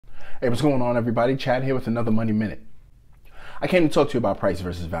Hey, what's going on, everybody? Chad here with another Money Minute. I came to talk to you about price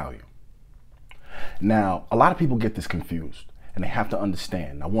versus value. Now, a lot of people get this confused, and they have to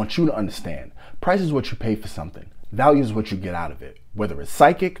understand. I want you to understand. Price is what you pay for something. Value is what you get out of it, whether it's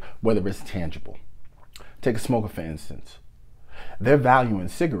psychic, whether it's tangible. Take a smoker, for instance. Their value in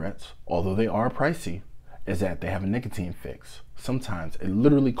cigarettes, although they are pricey, is that they have a nicotine fix. Sometimes it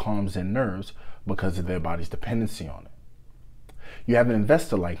literally calms their nerves because of their body's dependency on it. You have an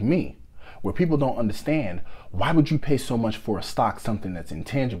investor like me, where people don't understand, why would you pay so much for a stock, something that's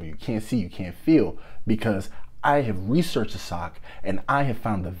intangible, you can't see, you can't feel? Because I have researched the stock and I have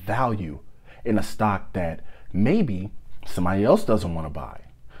found the value in a stock that maybe somebody else doesn't want to buy.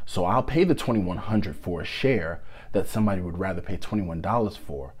 So I'll pay the $2,100 for a share that somebody would rather pay $21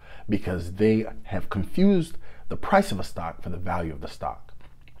 for, because they have confused the price of a stock for the value of the stock.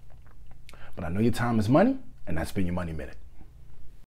 But I know your time is money, and that's been your Money Minute.